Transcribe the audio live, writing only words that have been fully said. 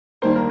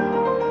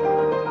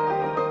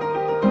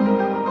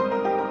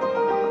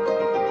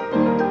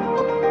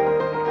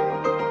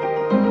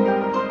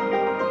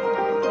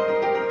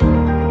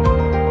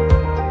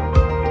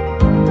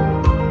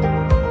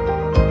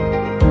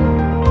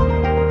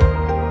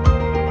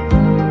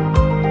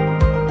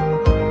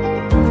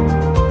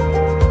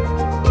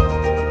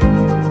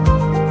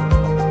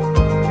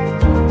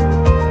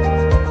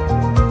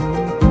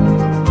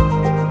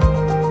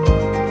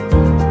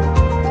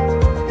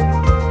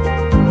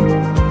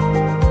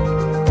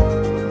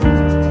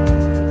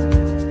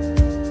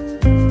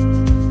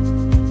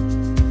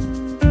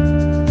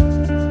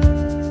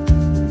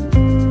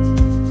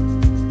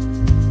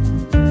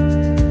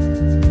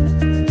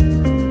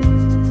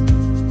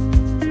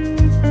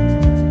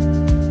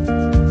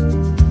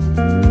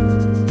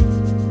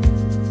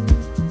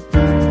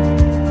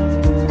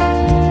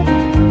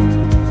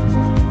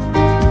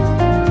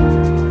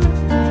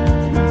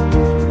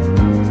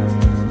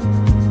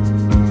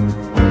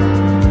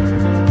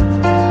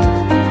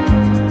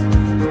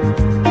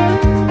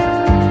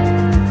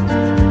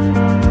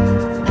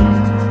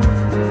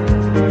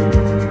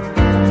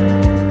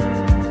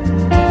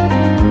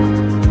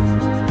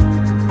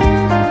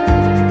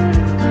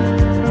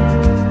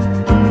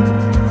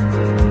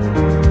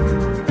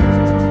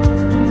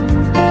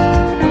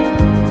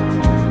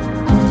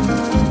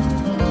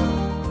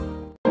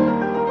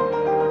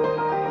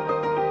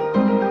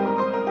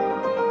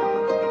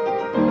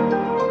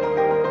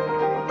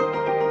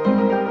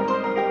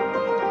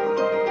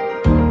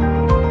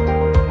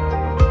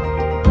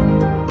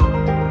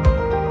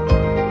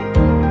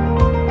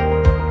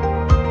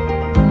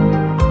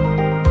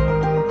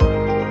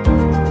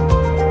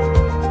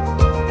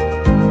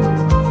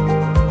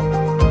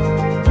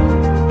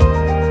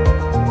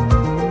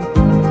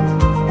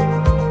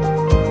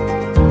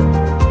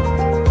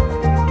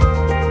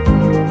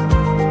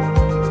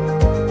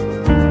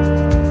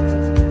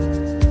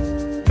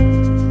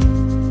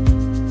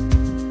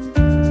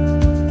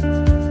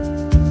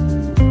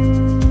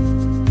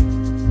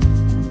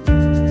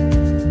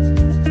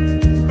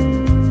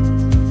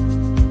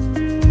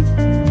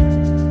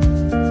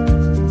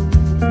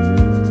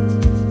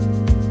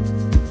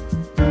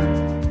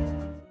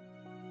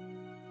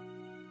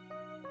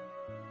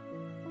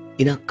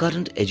In our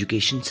current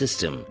education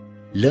system,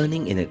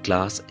 learning in a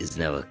class is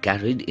never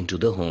carried into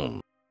the home.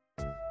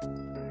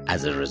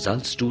 As a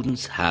result,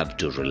 students have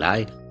to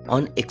rely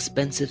on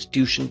expensive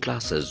tuition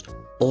classes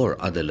or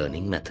other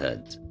learning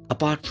methods.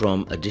 Apart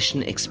from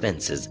additional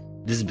expenses,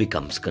 this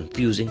becomes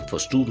confusing for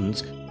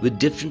students with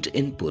different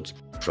inputs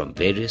from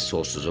various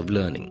sources of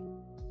learning.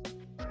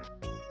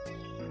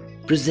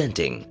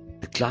 Presenting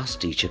the Class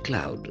Teacher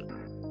Cloud.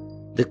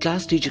 The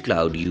Class Teacher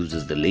Cloud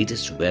uses the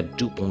latest Web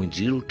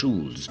 2.0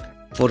 tools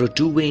for a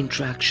two-way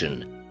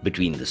interaction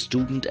between the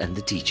student and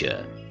the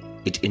teacher.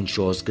 It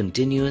ensures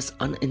continuous,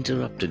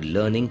 uninterrupted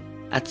learning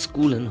at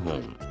school and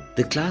home.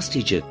 The Class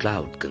Teacher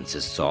Cloud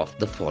consists of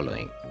the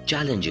following: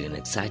 challenging and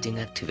exciting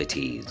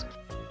activities,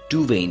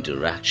 two-way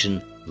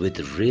interaction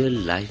with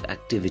real-life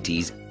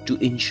activities to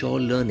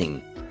ensure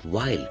learning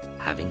while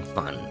having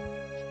fun,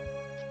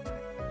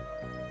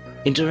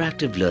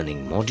 interactive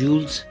learning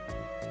modules,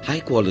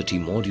 high-quality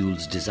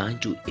modules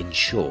designed to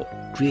ensure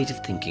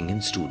creative thinking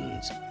in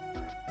students,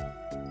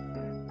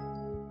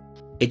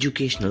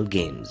 educational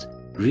games,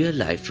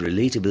 real-life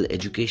relatable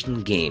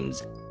educational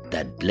games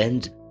that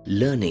blend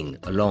learning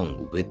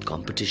along with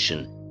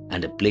competition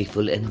and a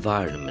playful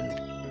environment,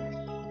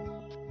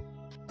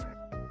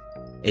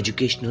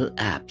 educational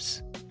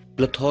apps,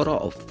 plethora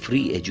of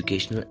free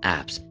educational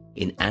apps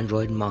in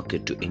Android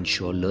market to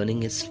ensure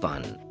learning is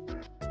fun,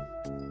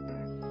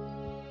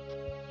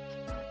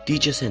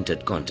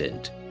 teacher-centered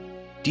content,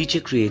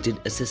 teacher-created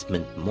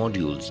assessment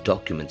modules,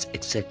 documents,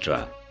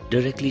 etc.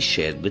 directly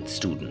shared with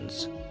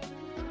students,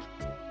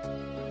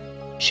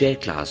 share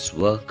class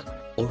work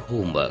or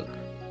homework,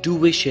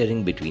 two-way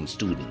sharing between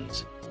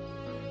students,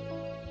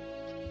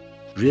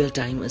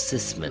 real-time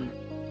assessment,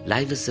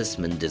 live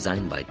assessment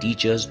designed by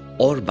teachers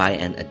or by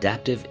an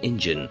adaptive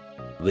engine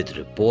with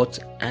reports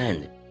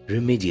and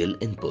remedial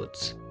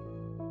inputs,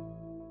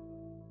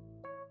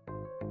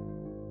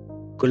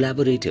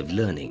 collaborative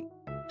learning,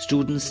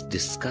 students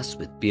discuss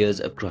with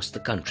peers across the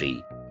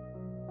country,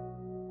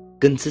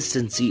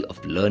 consistency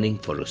of learning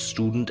for a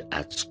student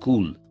at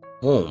school,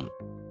 home,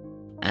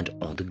 and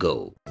on the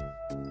go,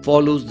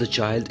 follows the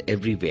child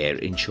everywhere,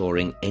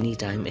 ensuring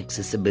anytime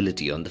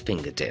accessibility on the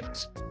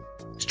fingertips.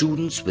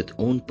 Students with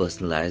own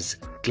personalized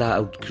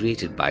cloud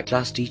created by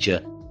class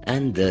teacher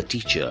and the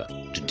teacher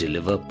to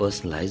deliver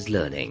personalized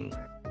learning.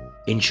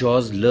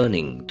 Ensures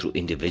learning through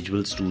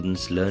individual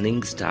students'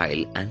 learning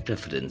style and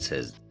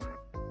preferences.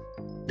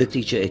 The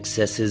teacher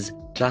accesses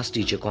class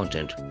teacher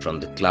content from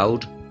the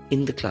cloud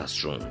in the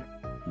classroom.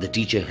 The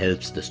teacher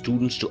helps the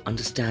students to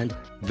understand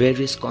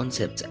various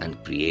concepts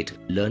and create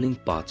learning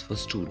paths for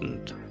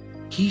student.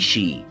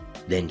 He/she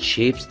then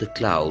shapes the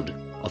cloud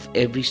of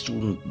every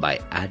student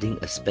by adding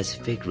a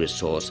specific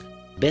resource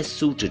best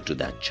suited to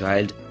that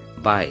child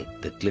by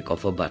the click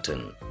of a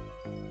button.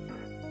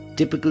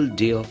 Typical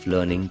day of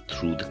learning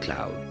through the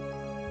cloud.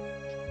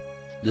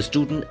 The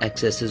student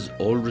accesses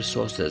all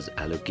resources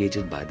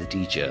allocated by the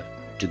teacher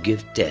to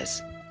give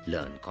tests,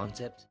 learn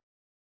concepts,